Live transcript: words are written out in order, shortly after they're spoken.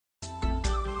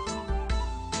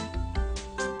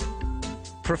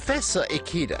Professor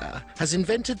Ikeda has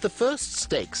invented the first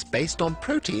steaks based on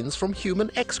proteins from human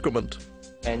excrement.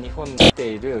 日本に出て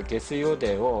いる下水汚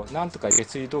泥をなんとか下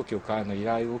水道局からの依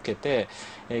頼を受けて、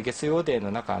下水汚泥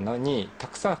の中にた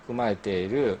くさん含まれてい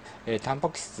るタンパ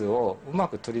ク質をうま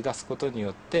く取り出すことによ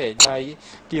って再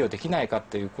利用できないか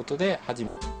ということで始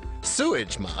め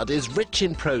Sewage mud is rich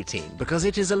in protein because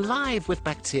it is alive with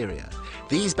bacteria.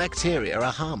 These bacteria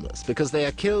are harmless because they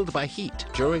are killed by heat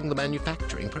during the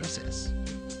manufacturing process.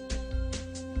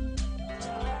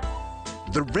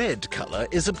 The red color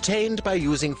is obtained by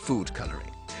using food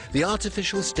coloring. The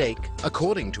artificial steak,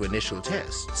 according to initial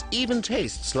tests, even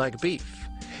tastes like beef.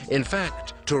 In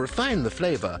fact, to refine the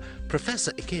flavor,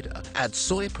 Professor Ikeda adds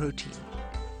soy protein.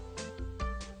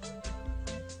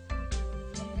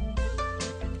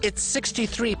 It's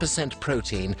 63%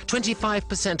 protein,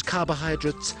 25%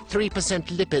 carbohydrates, 3%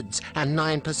 lipids, and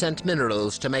 9%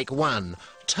 minerals to make one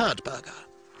turd burger.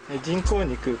 人工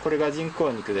肉、これが人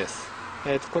工肉です。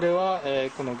これは、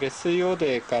この下水汚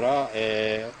泥から、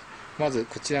まず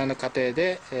こちらの過程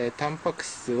で、タンパク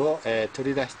質を、取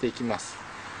り出していきます。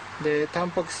で、タ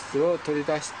ンパク質を取り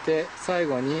出して最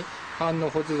後に反応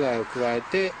補助剤を加え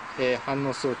て、反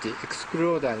応装置エクスク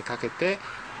ローダーにかけて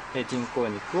人工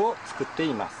肉を作って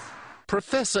います。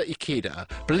Professor Ikeda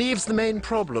believes the main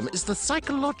problem is the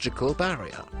psychological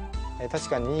barrier. 確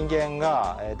かに人間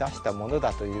が出したもの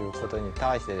だということに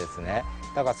対してですね、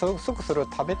だから即それを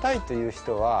食べたいという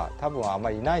人は多分あま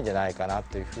りいないんじゃないかな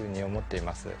というふうに思ってい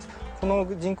ます。この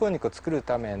人工肉を作る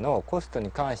ためのコスト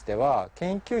に関しては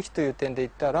研究費という点で言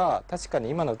ったら確かに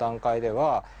今の段階で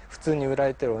は普通に売ら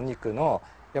れているお肉の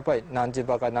やっぱり何十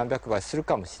倍か何百倍する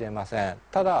かもしれません。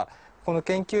ただこの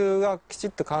研究がきちっ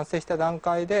と完成した段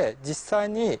階で実際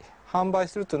に販売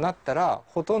するとなったら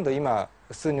ほとんど今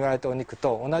普通に売られたお肉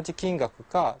と同じ金額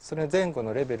かそれ前後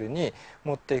のレベルに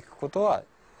持っていくことは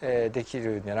でき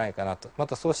るんじゃないかなと。ま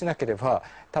たそうしなければ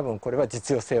多分これは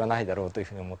実用性はないだろうという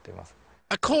ふうに思っています。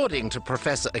According to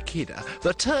Professor Ikeda, the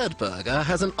turd burger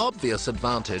has an obvious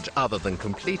advantage other than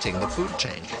completing the food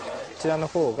chain. こちらの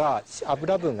方が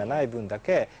油分がない分だ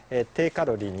け低カ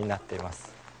ロリーになっていま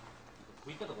す。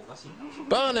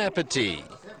Bon appetit!